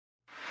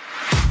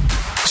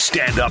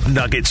Stand up,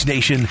 Nuggets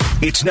Nation.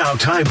 It's now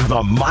time for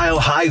the Mile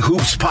High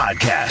Hoops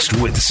podcast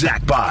with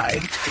Zach By.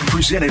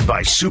 Presented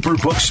by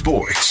Superbook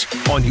Sports.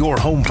 On your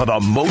home for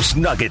the most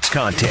Nuggets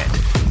content.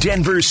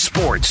 Denver's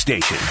sports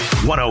station.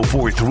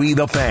 104.3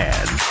 The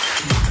Fan.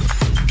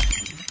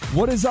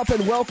 What is up,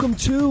 and welcome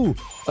to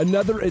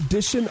another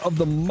edition of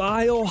the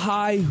Mile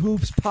High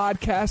Hoops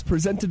podcast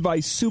presented by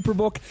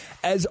Superbook.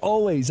 As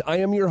always, I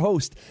am your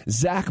host,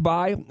 Zach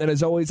By, and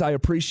as always, I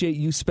appreciate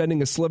you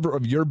spending a sliver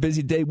of your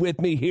busy day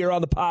with me here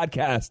on the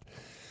podcast.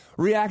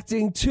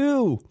 Reacting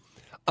to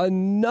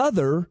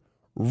another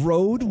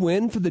road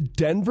win for the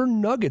Denver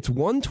Nuggets,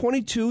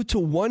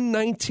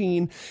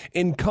 122-119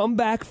 in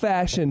comeback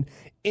fashion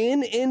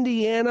in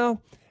Indiana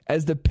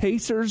as the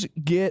Pacers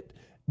get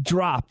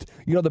dropped.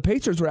 You know, the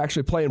Pacers were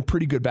actually playing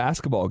pretty good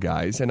basketball,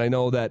 guys, and I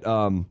know that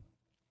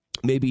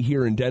maybe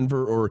here in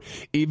Denver or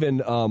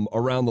even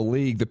around the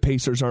league, the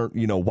Pacers aren't,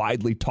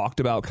 widely talked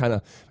about, kind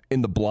of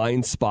in the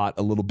blind spot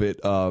a little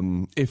bit,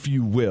 if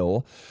you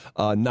will.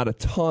 Not a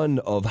ton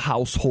of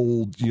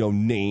household,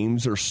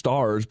 names or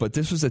stars, but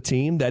this was a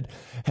team that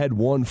had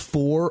won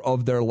 4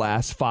 of their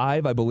last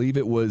 5. I believe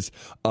it was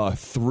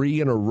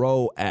 3 in a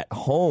row at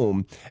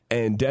home,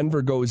 and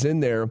Denver goes in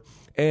there.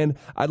 And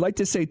I'd like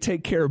to say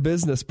take care of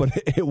business, but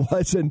it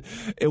wasn't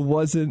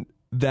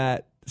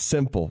that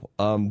simple.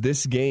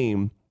 This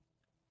game,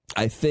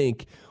 I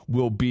think,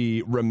 will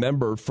be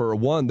remembered for,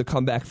 one, the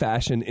comeback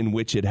fashion in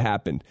which it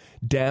happened.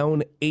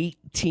 Down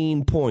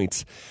 18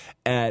 points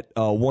at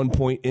one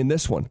point in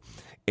this one.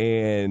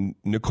 And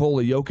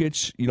Nikola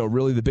Jokic,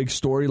 really the big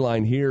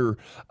storyline here,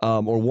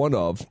 or one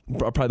of,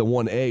 probably the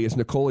 1A, is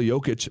Nikola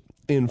Jokic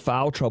in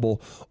foul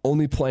trouble,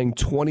 only playing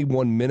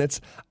 21 minutes.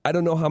 I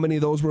don't know how many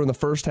of those were in the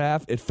first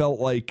half. It felt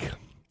like,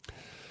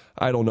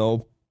 I don't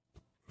know,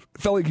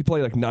 it felt like he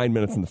played like 9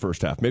 minutes in the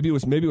first half. Maybe it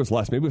was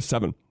less. Maybe it was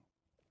 7.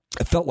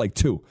 It felt like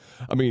 2.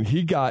 I mean,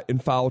 he got in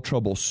foul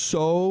trouble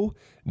so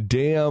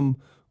damn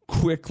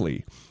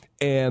quickly.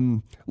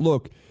 And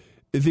look,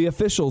 the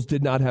officials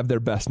did not have their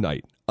best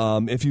night.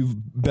 If you've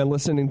been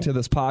listening to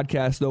this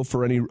podcast, though,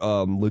 for any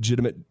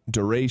legitimate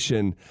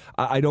duration,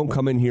 I don't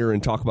come in here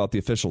and talk about the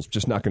officials.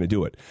 Just not going to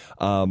do it.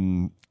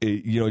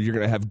 You're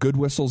going to have good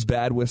whistles,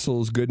 bad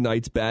whistles, good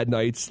nights, bad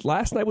nights.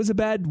 Last night was a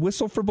bad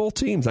whistle for both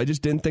teams. I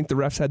just didn't think the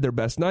refs had their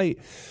best night.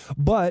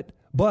 But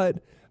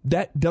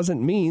that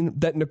doesn't mean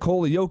that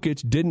Nikola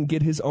Jokic didn't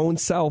get his own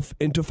self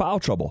into foul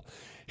trouble.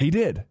 He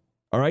did.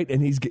 All right,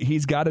 and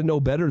he's got to know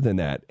better than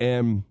that.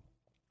 And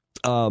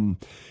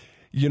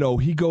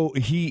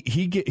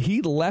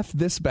he left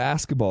this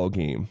basketball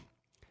game.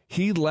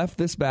 He left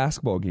this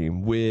basketball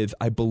game with,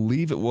 I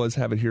believe it was,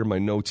 have it here in my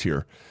notes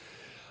here.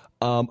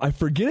 I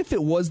forget if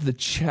it was the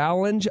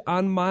challenge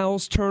on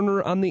Miles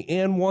Turner on the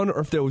and one,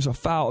 or if there was a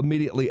foul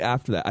immediately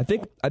after that. I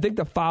think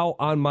the foul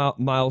on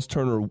Miles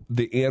Turner,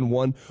 the and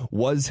one,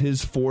 was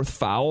his 4th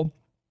foul.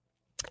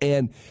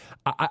 And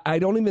I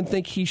don't even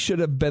think he should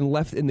have been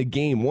left in the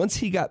game. Once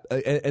he got,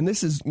 and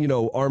this is,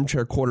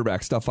 armchair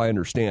quarterback stuff, I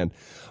understand.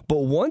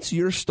 But once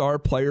your star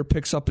player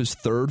picks up his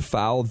 3rd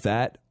foul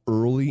that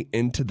early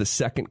into the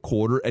second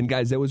quarter, and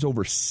guys, there was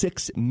over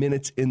 6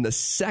 minutes in the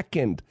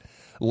second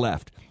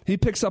left. He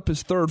picks up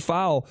his 3rd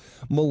foul.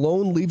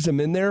 Malone leaves him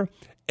in there,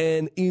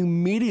 and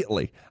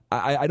immediately,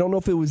 I don't know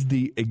if it was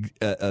the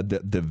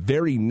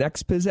very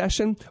next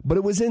possession, but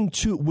it was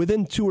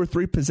within 2 or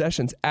 3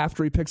 possessions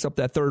after he picks up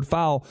that 3rd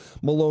foul.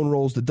 Malone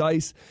rolls the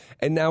dice,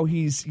 and now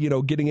he's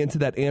getting into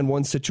that and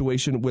one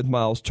situation with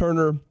Miles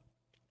Turner.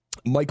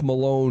 Mike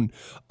Malone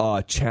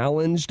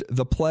challenged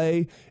the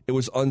play. It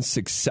was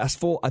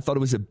unsuccessful. I thought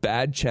it was a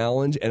bad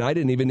challenge, and I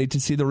didn't even need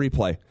to see the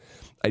replay.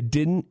 I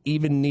didn't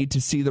even need to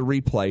see the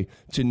replay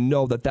to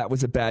know that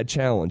was a bad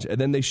challenge.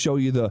 And then they show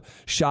you the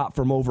shot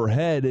from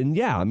overhead. And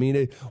yeah, I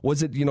mean,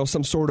 was it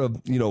some sort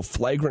of,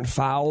 flagrant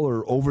foul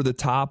or over the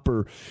top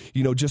or,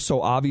 just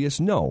so obvious?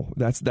 No,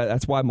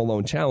 that's why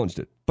Malone challenged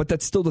it. But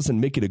that still doesn't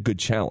make it a good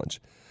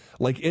challenge.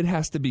 Like, it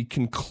has to be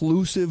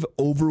conclusive,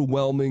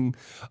 overwhelming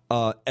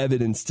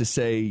evidence to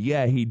say,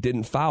 yeah, he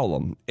didn't foul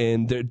him.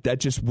 And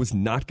that just was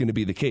not going to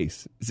be the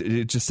case.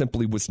 It just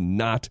simply was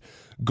not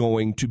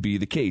going to be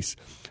the case.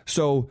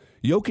 So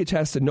Jokic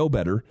has to know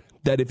better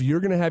that if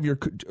you're going to have your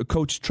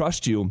coach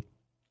trust you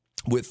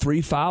with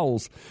 3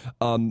 fouls,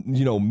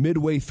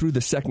 midway through the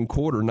second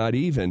quarter, not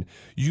even,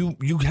 you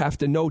have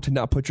to know to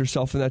not put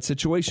yourself in that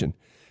situation.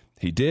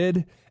 He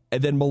did,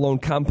 and then Malone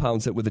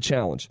compounds it with a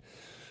challenge.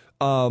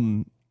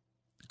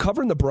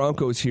 Covering the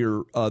Broncos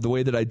here the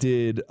way that I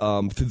did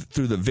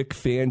through the Vic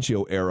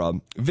Fangio era.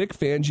 Vic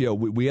Fangio,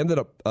 we ended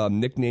up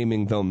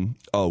nicknaming them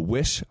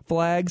wish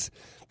flags,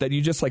 that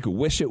you just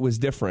wish it was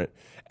different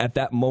at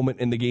that moment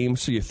in the game,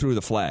 so you threw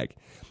the flag.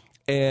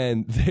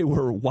 And they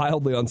were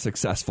wildly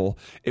unsuccessful.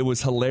 It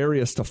was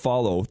hilarious to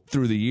follow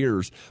through the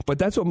years. But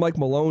that's what Mike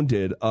Malone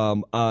did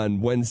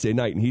on Wednesday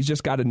night, and he's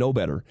just got to know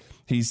better.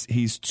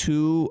 He's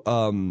too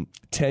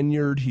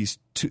tenured. He's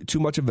too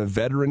much of a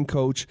veteran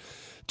coach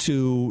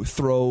to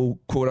throw,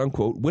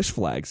 quote-unquote, wish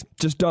flags.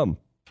 Just dumb.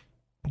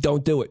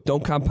 Don't do it.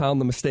 Don't compound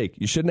the mistake.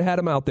 You shouldn't have had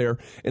him out there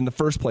in the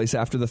first place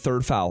after the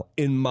third foul,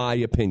 in my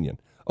opinion.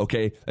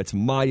 Okay? That's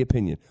my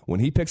opinion. When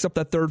he picks up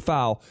that third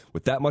foul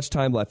with that much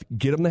time left,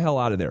 get him the hell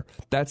out of there.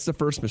 That's the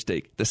first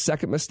mistake. The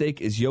second mistake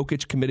is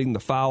Jokic committing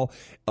the foul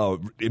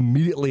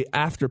immediately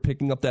after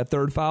picking up that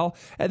third foul,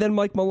 and then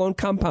Mike Malone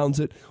compounds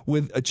it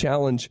with a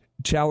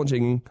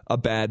challenging a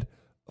bad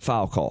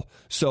foul call.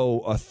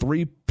 So a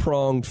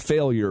three-pronged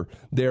failure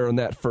there in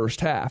that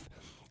first half.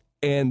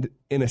 And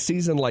in a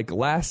season like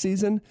last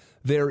season,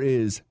 there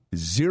is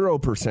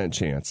 0%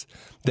 chance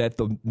that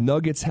the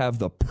Nuggets have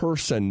the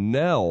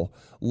personnel,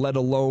 let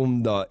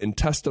alone the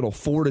intestinal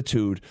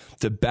fortitude,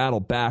 to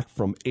battle back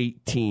from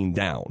 18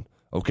 down.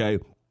 Okay?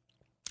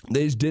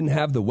 They just didn't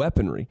have the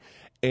weaponry.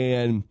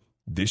 And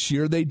this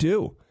year they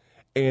do.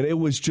 And it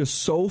was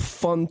just so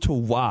fun to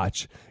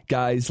watch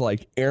guys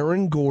like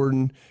Aaron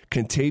Gordon,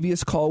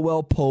 Kentavious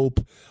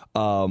Caldwell-Pope,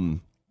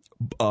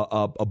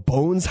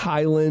 Bones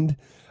Highland.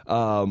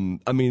 I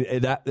mean,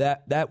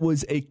 that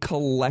was a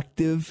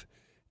collective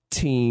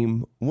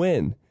team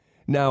win.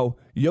 Now,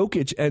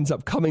 Jokic ends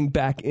up coming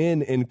back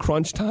in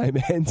crunch time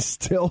and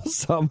still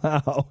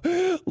somehow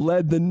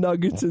led the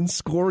Nuggets in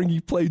scoring.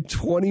 He played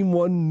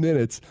 21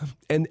 minutes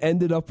and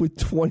ended up with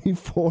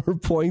 24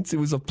 points. It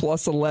was a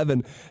plus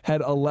 11,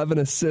 had 11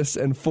 assists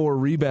and 4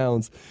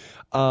 rebounds.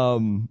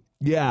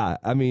 Yeah,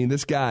 I mean,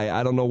 this guy,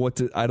 I don't know what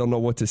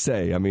to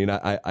say. I mean,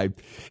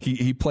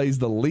 he plays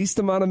the least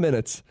amount of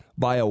minutes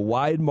by a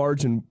wide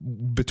margin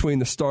between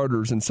the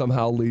starters and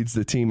somehow leads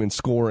the team in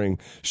scoring,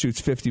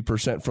 shoots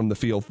 50% from the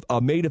field.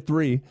 Made a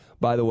 3,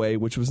 by the way,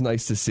 which was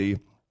nice to see.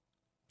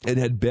 It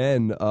had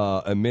been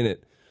a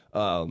minute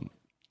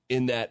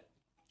in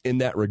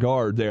that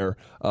regard there.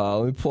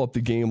 Let me pull up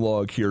the game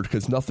log here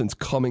because nothing's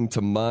coming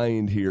to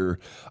mind here.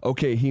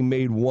 Okay, he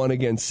made 1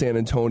 against San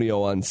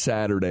Antonio on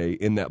Saturday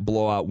in that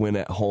blowout win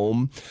at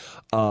home.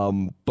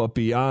 But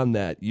beyond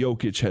that,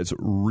 Jokic has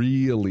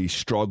really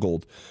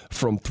struggled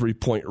from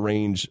three-point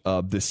range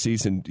this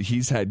season.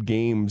 He's had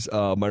games,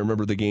 I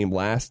remember the game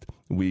last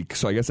week,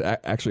 so I guess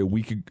actually a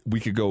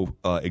week ago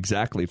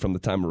exactly from the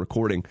time of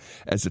recording,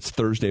 as it's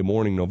Thursday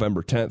morning,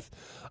 November 10th.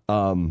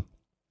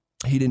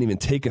 He didn't even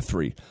take a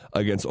 3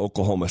 against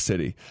Oklahoma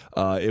City.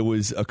 It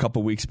was a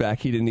couple weeks back.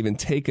 He didn't even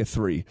take a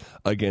 3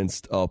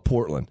 against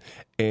Portland.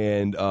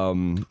 And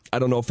I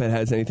don't know if it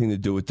has anything to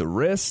do with the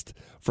wrist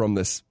from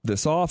this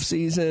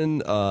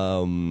offseason,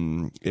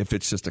 if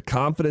it's just a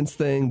confidence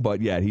thing.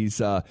 But yeah,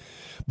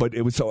 but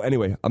it was, so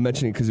anyway, I'm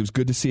mentioning it because it was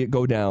good to see it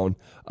go down.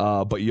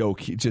 But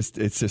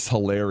it's just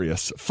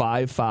hilarious.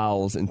 5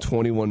 fouls in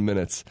 21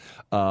 minutes,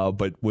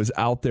 but was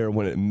out there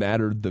when it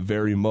mattered the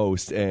very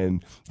most.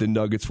 And the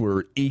Nuggets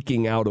were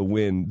eking out a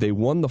win. They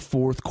won the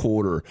fourth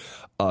quarter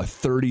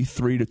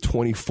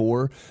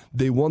 33-24.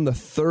 They won the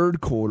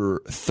third quarter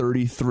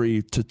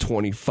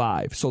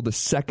 33-25. So the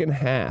second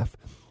half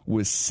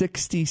was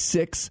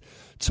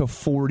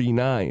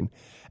 66-49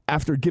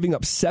 after giving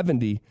up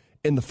 70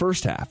 in the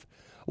first half.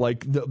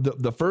 Like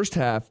the first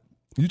half,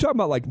 you talk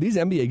about like these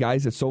NBA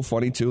guys, it's so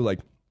funny too,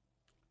 like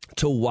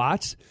to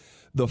watch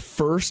the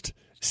first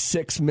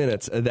 6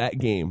 minutes of that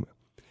game.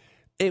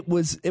 It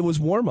was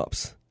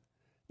warm-ups.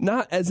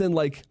 Not as in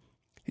like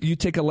you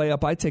take a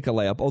layup, I take a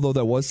layup, although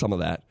there was some of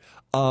that.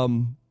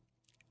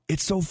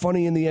 It's so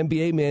funny in the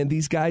NBA, man.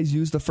 These guys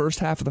use the first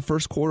half of the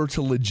first quarter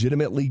to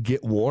legitimately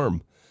get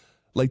warm.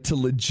 So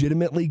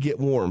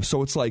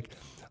it's like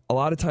a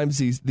lot of times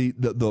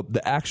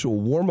the actual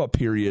warm-up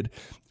period,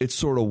 it's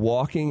sort of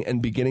walking and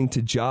beginning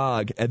to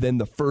jog, and then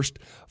the first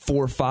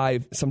 4 or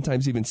 5,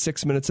 sometimes even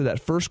 6 minutes of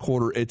that first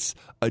quarter, it's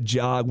a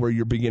jog where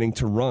you're beginning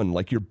to run,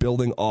 like you're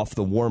building off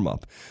the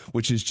warm-up,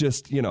 which is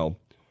just,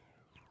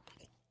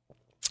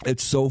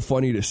 it's so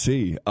funny to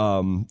see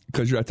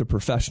because you're at the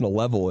professional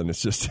level, and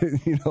it's just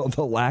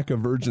the lack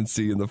of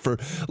urgency in the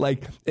first.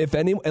 Like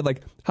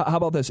how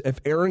about this? If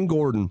Aaron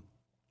Gordon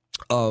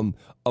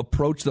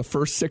approached the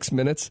first 6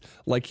 minutes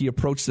like he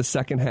approached the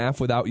second half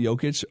without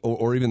Jokic,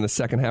 or even the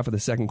second half of the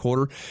second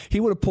quarter, he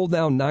would have pulled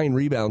down 9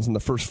 rebounds in the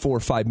first 4 or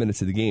 5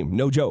 minutes of the game.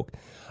 No joke.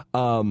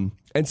 And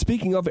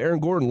speaking of Aaron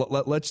Gordon,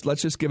 let's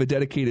just give a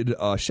dedicated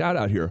shout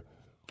out here.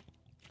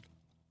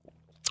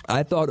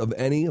 I thought of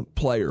any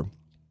player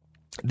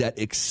that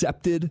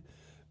accepted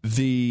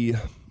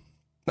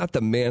not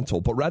the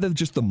mantle, but rather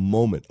just the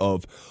moment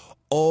of,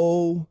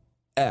 Nikola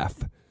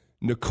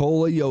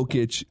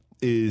Jokic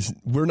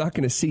we're not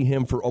going to see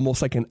him for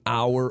almost like an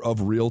hour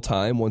of real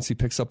time once he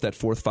picks up that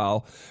fourth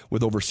foul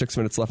with over 6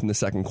 minutes left in the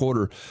second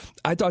quarter.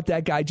 I thought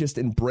that guy just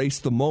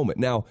embraced the moment.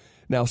 Now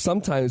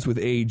sometimes with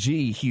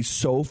AG, he's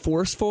so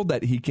forceful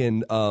that he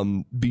can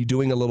be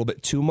doing a little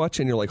bit too much,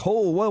 and you're like,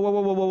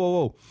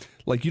 whoa.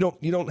 Like you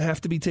don't have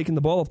to be taking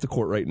the ball off the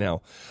court right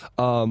now,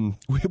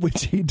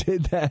 which he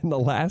did that in the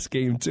last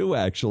game too.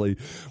 Actually,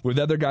 with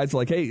other guys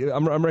like, hey,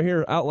 I'm right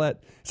here,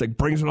 outlet. It's like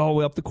brings it all the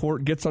way up the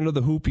court, gets under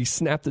the hoop, he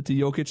snapped it to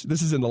Jokic.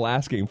 This is in the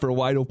last game for a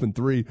wide open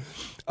 3.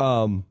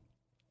 So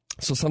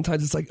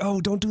sometimes it's like, oh,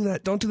 don't do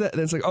that.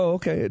 And it's like, oh,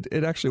 okay,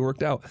 it actually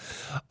worked out.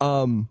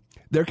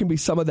 there can be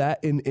some of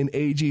that in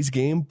AG's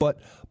game, but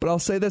I'll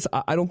say this,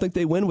 I don't think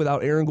they win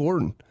without Aaron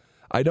Gordon.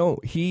 I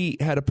don't. He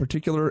had a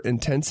particular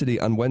intensity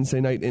on Wednesday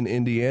night in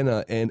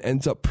Indiana and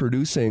ends up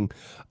producing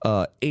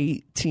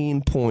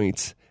 18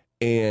 points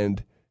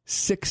and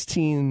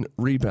 16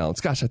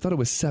 rebounds. Gosh, I thought it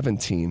was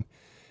 17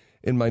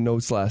 in my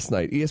notes last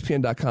night.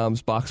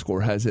 ESPN.com's box score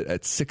has it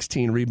at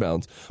 16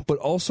 rebounds, but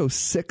also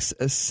 6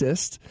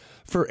 assists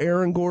for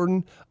Aaron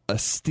Gordon, a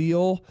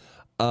steal,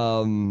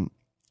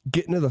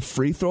 getting to the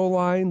free throw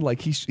line.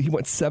 Like he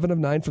went 7 of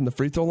 9 from the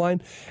free throw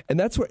line. And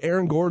that's where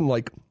Aaron Gordon,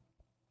 like,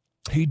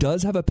 he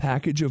does have a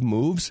package of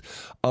moves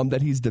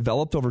that he's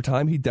developed over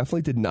time. He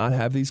definitely did not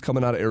have these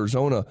coming out of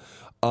Arizona.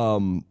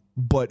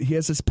 But he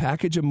has this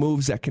package of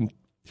moves that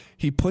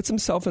he puts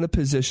himself in a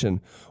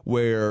position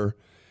where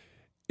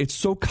it's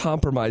so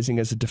compromising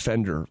as a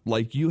defender.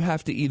 Like, you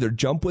have to either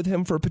jump with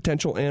him for a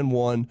potential and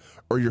 1,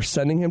 or you're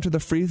sending him to the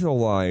free throw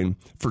line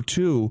for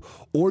 2,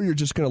 or you're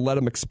just going to let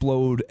him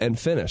explode and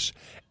finish.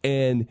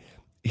 And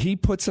he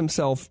puts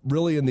himself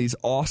really in these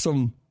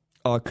awesome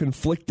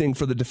conflicting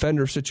for the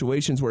defender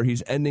situations where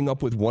he's ending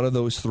up with one of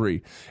those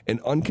 3, an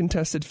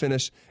uncontested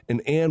finish,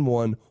 an and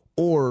 1,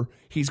 or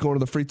he's going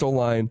to the free throw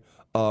line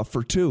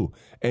for 2.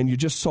 And you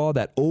just saw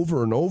that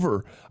over and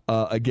over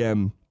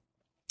again.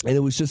 And it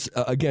was just,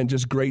 again,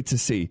 just great to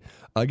see.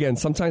 Again,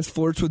 sometimes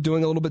flirts with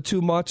doing a little bit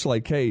too much,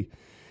 like, hey,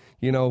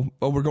 we're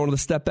going to the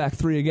step back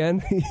 3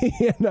 again,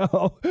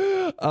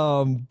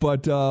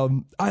 But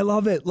I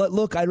love it.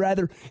 Look, I'd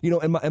rather,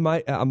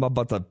 I'm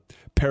about to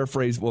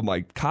paraphrase what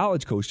my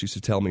college coach used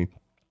to tell me.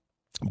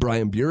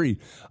 Brian Bury,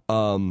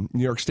 New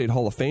York State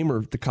Hall of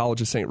Famer, the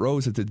College of St.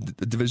 Rose at the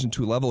Division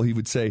II level, he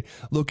would say,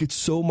 look, it's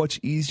so much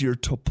easier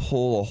to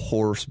pull a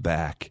horse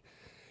back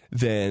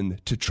than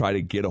to try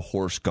to get a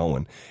horse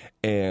going.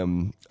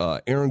 And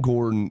Aaron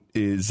Gordon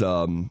is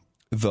the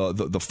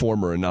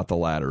former and not the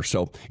latter.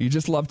 So you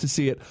just love to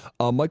see it.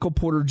 Michael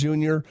Porter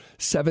Jr.,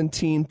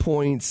 17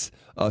 points,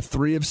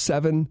 3 of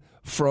 7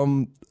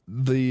 from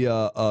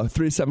the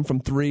 3 of 7 from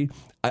 3.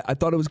 I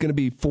thought it was going to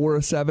be 4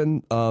 of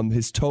 7.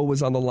 His toe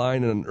was on the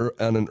line on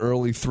an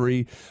early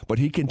 3, but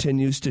he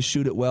continues to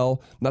shoot it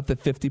well. Not the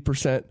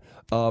 50%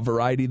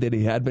 variety that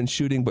he had been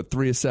shooting, but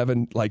 3 of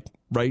 7, like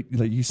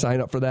you sign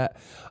up for that.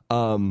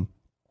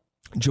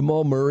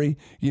 Jamal Murray,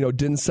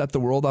 didn't set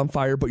the world on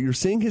fire, but you're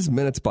seeing his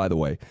minutes, by the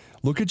way.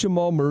 Look at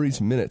Jamal Murray's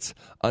minutes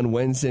on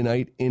Wednesday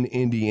night in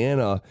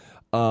Indiana.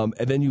 And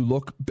then you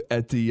look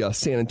at the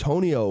San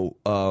Antonio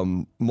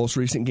most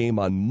recent game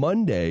on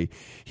Monday.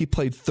 He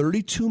played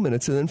 32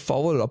 minutes and then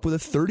followed it up with a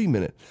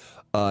 30-minute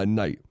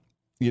night.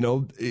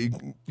 You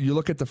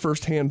look at the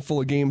first handful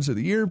of games of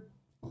the year,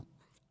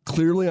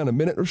 clearly on a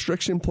minute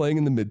restriction, playing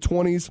in the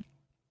mid-20s.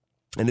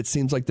 And it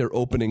seems like they're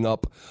opening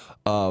up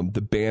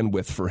the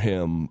bandwidth for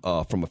him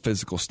from a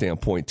physical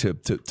standpoint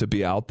to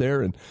be out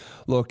there. And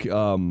look,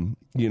 didn't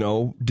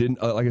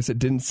like I said,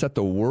 didn't set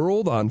the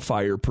world on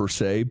fire per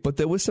se, but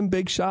there was some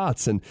big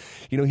shots. And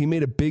he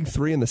made a big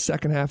 3 in the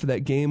second half of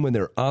that game when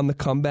they're on the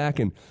comeback,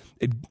 and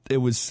it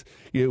was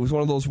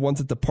one of those ones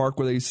at the park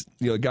where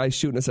the guy's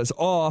shooting and says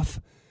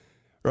off.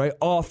 Right,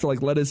 off to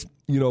let his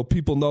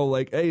people know,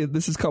 like, hey,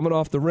 this is coming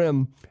off the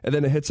rim, and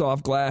then it hits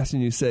off glass,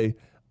 and you say,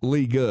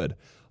 Lee good.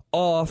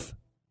 Off,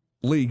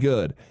 Lee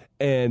good.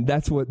 And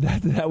that's what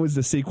that was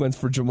the sequence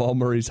for Jamal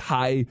Murray's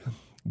high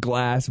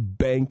glass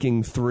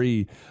banking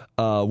 3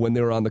 when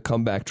they were on the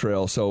comeback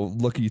trail. So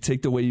look, you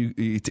take the way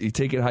you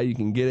take it how you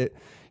can get it.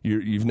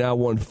 You've now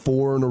won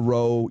 4 in a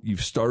row.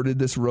 You've started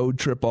this road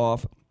trip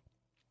off,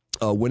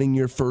 winning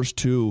your first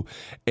 2,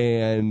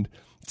 and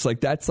it's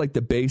that's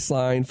the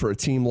baseline for a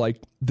team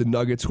like the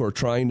Nuggets, who are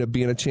trying to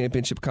be in a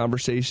championship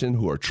conversation,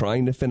 who are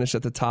trying to finish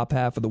at the top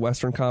half of the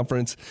Western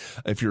Conference.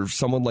 If you're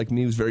someone like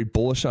me who's very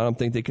bullish on them,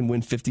 think they can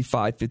win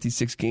 55,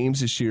 56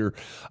 games this year,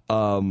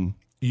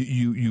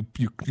 you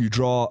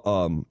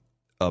draw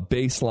a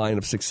baseline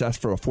of success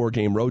for a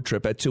 4-game road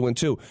trip at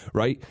 2-2,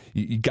 right?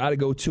 You got to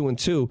go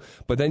 2-2,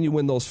 but then you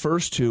win those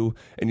first 2,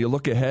 and you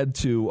look ahead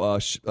to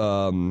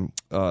the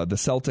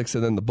Celtics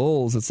and then the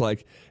Bulls. It's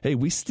like, hey,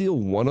 we steal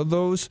one of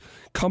those,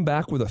 come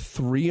back with a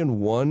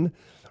 3-1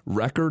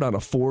 record on a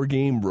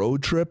 4-game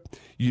road trip.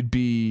 You'd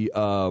be,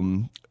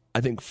 I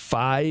think,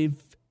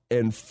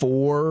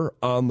 5-4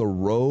 on the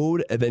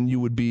road, and then you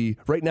would be.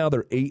 Right now,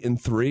 they're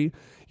 8-3.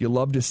 You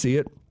love to see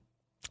it.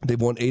 They've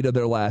won 8 of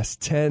their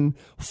last 10,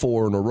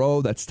 4 in a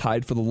row. That's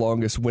tied for the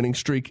longest winning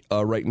streak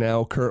right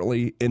now,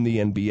 currently in the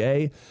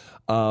NBA.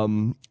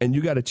 And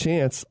you got a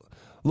chance.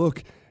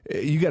 Look,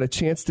 you got a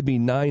chance to be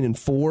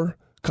 9-4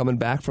 coming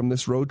back from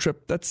this road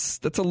trip. That's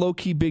a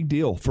low-key big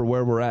deal for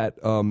where we're at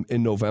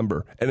in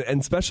November. And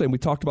especially, and we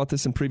talked about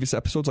this in previous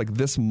episodes, like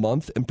this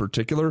month in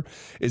particular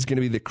is going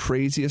to be the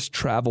craziest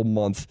travel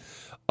month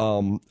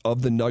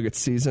of the Nuggets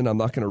season. I'm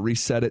not going to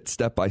reset it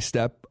step by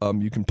step.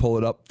 You can pull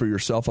it up for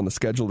yourself on the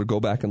schedule to go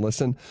back and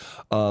listen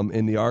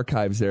in the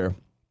archives there.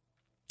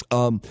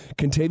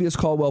 Contavious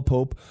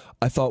Caldwell-Pope,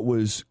 I thought,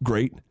 was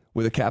great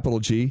with a capital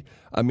G.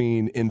 I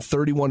mean, in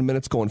 31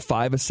 minutes, going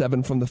 5 of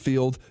 7 from the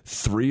field,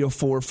 3 of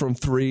 4 from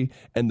 3,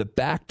 and the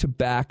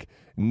back-to-back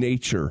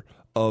nature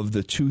of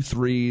the 2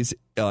 threes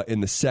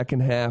in the second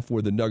half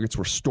where the Nuggets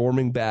were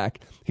storming back.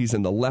 He's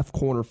in the left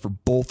corner for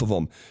both of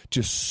them.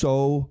 Just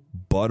so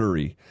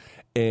buttery.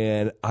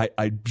 And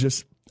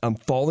I'm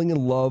falling in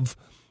love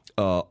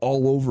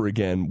all over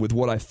again with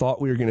what I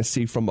thought we were going to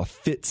see from a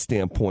fit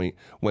standpoint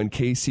when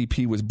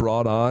KCP was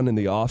brought on in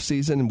the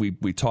offseason. And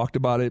we talked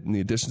about it in the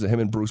additions of him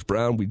and Bruce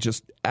Brown. We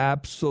just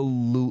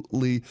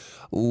absolutely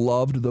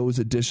loved those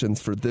additions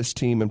for this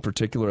team in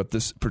particular at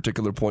this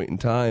particular point in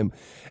time.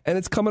 And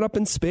it's coming up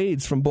in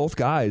spades from both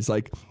guys.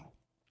 Like,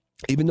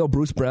 even though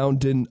Bruce Brown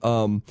didn't,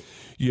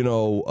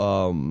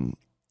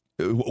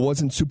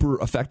 wasn't super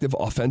effective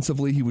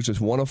offensively. He was just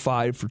 1 of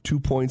 5 for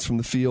 2 points from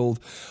the field.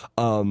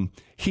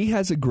 He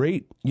has a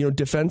great,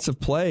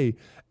 defensive play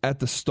at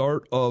the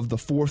start of the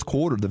fourth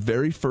quarter, the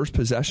very first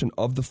possession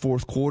of the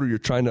fourth quarter. You're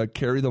trying to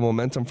carry the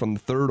momentum from the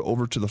third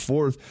over to the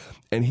fourth,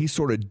 and he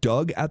sort of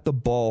dug at the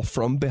ball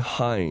from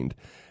behind.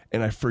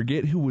 And I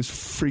forget who was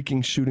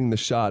freaking shooting the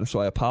shot,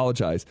 so I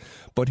apologize.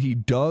 But he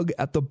dug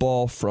at the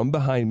ball from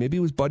behind. Maybe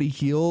it was Buddy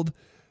Hield.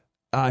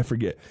 I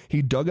forget.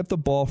 He dug up the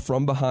ball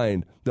from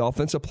behind. The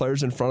offensive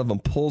player's in front of him,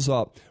 pulls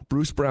up.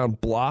 Bruce Brown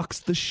blocks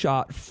the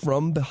shot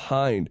from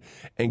behind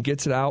and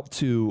gets it out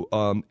to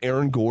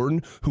Aaron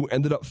Gordon, who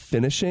ended up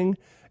finishing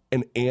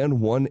an and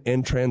one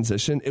in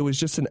transition. It was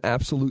just an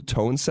absolute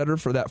tone setter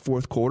for that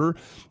fourth quarter.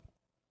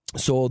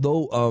 So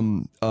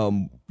although,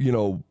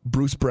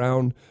 Bruce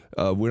Brown,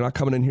 we're not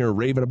coming in here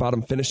raving about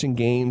him finishing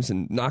games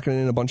and knocking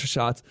in a bunch of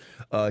shots.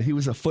 He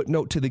was a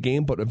footnote to the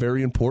game, but a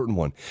very important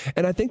one.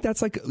 And I think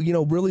that's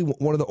really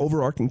one of the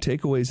overarching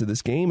takeaways of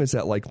this game is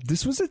that,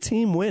 this was a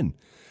team win.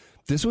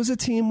 This was a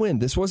team win.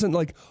 This wasn't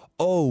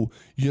Jokic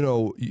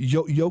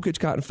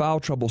got in foul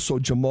trouble, so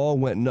Jamal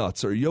went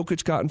nuts, or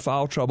Jokic got in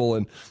foul trouble.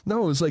 And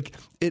no, it was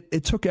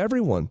it took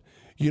everyone.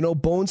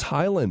 Bones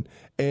Highland,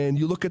 and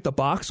you look at the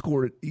box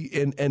score,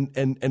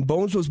 and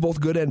Bones was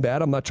both good and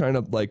bad. I'm not trying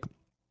to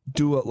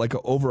do an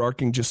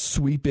overarching just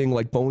sweeping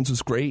Bones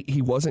was great.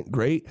 He wasn't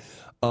great,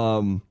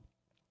 but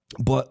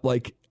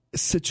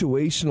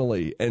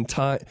situationally and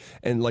time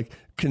and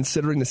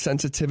considering the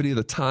sensitivity of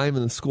the time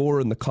and the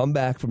score and the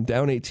comeback from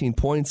down 18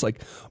 points,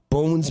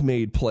 Bones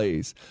made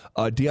plays.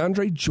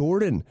 DeAndre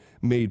Jordan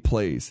made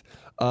plays.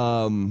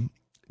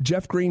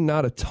 Jeff Green,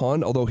 not a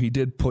ton, although he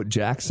did put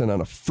Jackson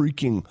on a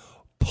freaking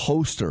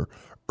poster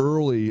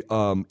early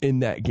in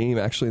that game,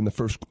 actually in the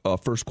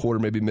first quarter,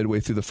 maybe midway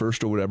through the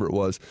first or whatever it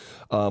was.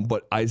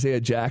 But Isaiah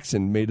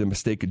Jackson made a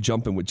mistake of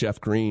jumping with Jeff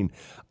Green.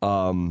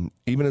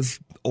 Even as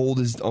old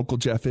as Uncle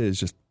Jeff is,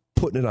 just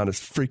putting it on his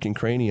freaking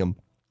cranium.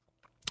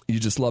 You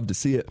just love to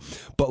see it.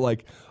 But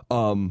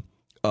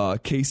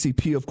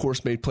KCP, of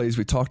course, made plays.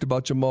 We talked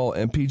about Jamal,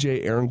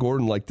 MPJ, Aaron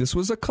Gordon. This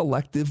was a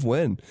collective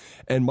win.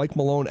 And Michael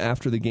Malone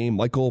after the game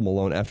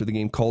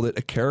called it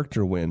a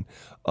character win.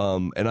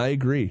 And I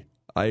agree.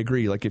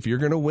 If you're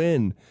going to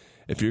win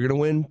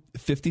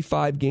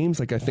 55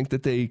 games, I think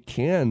that they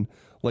can,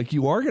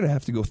 you are going to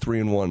have to go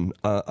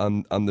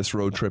 3-1 on this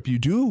road trip. You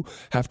do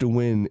have to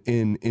win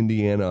in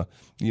Indiana,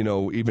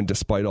 even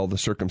despite all the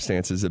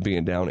circumstances of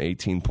being down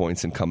 18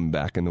 points and coming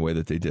back in the way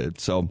that they did.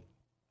 So,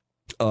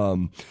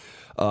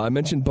 I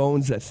mentioned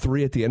Bones at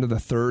 3 at the end of the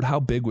third. How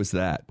big was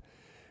that?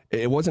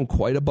 It wasn't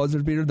quite a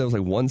buzzer beater. There was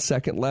 1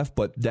 second left,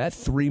 but that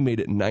 3 made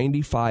it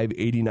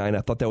 95-89.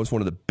 I thought that was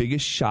one of the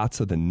biggest shots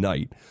of the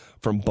night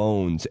from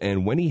Bones.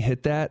 And when he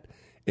hit that,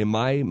 in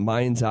my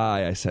mind's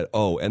eye, I said,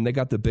 oh, and they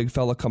got the big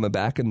fella coming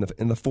back in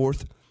the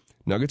fourth.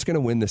 Nuggets going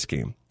to win this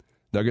game.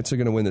 Nuggets are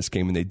going to win this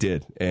game, and they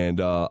did. And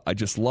I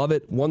just love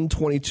it.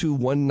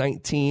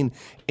 122-119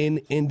 in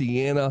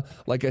Indiana.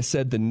 Like I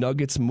said, the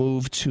Nuggets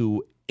move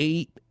to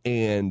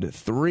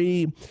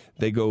 8-3.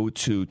 They go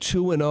to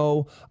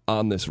 2-0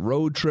 on this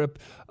road trip.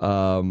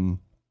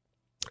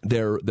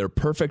 They're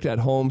perfect at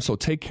home, so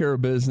take care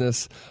of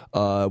business.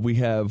 We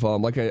have,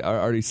 like I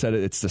already said,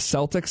 it's the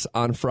Celtics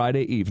on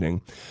Friday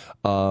evening.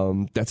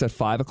 That's at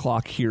 5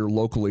 o'clock here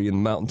locally in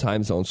the Mountain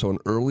Time Zone, so an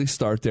early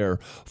start there,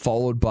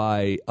 followed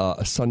by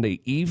a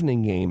Sunday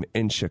evening game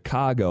in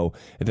Chicago,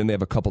 and then they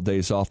have a couple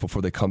days off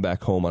before they come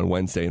back home on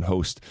Wednesday and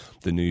host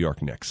the New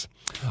York Knicks.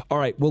 All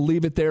right, we'll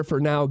leave it there for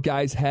now.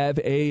 Guys, have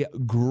a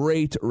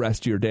great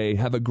rest of your day.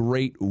 Have a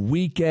great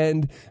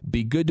weekend.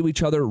 Be good to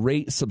each other.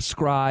 Rate,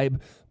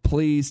 subscribe.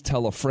 Please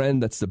tell a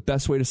friend. That's the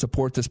best way to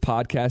support this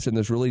podcast, and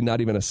there's really not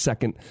even a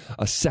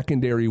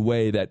secondary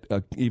way that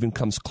even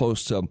comes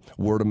close to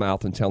word of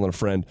mouth and telling a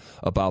friend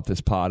about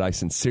this pod. I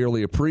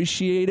sincerely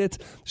appreciate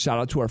it. Shout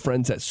out to our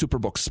friends at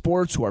Superbook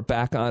Sports who are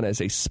back on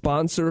as a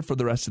sponsor for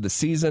the rest of the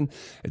season.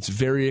 It's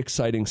very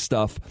exciting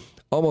stuff,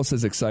 almost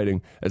as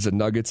exciting as the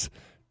Nuggets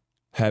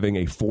having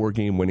a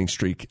 4-game winning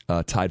streak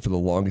tied for the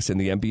longest in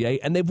the NBA,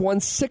 and they've won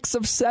 6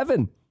 of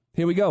 7.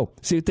 Here we go.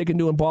 See what they can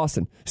do in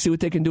Boston. See what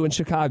they can do in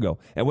Chicago.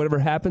 And whatever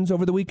happens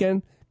over the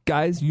weekend,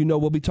 guys,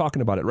 we'll be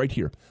talking about it right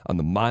here on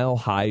the Mile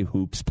High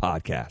Hoops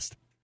podcast.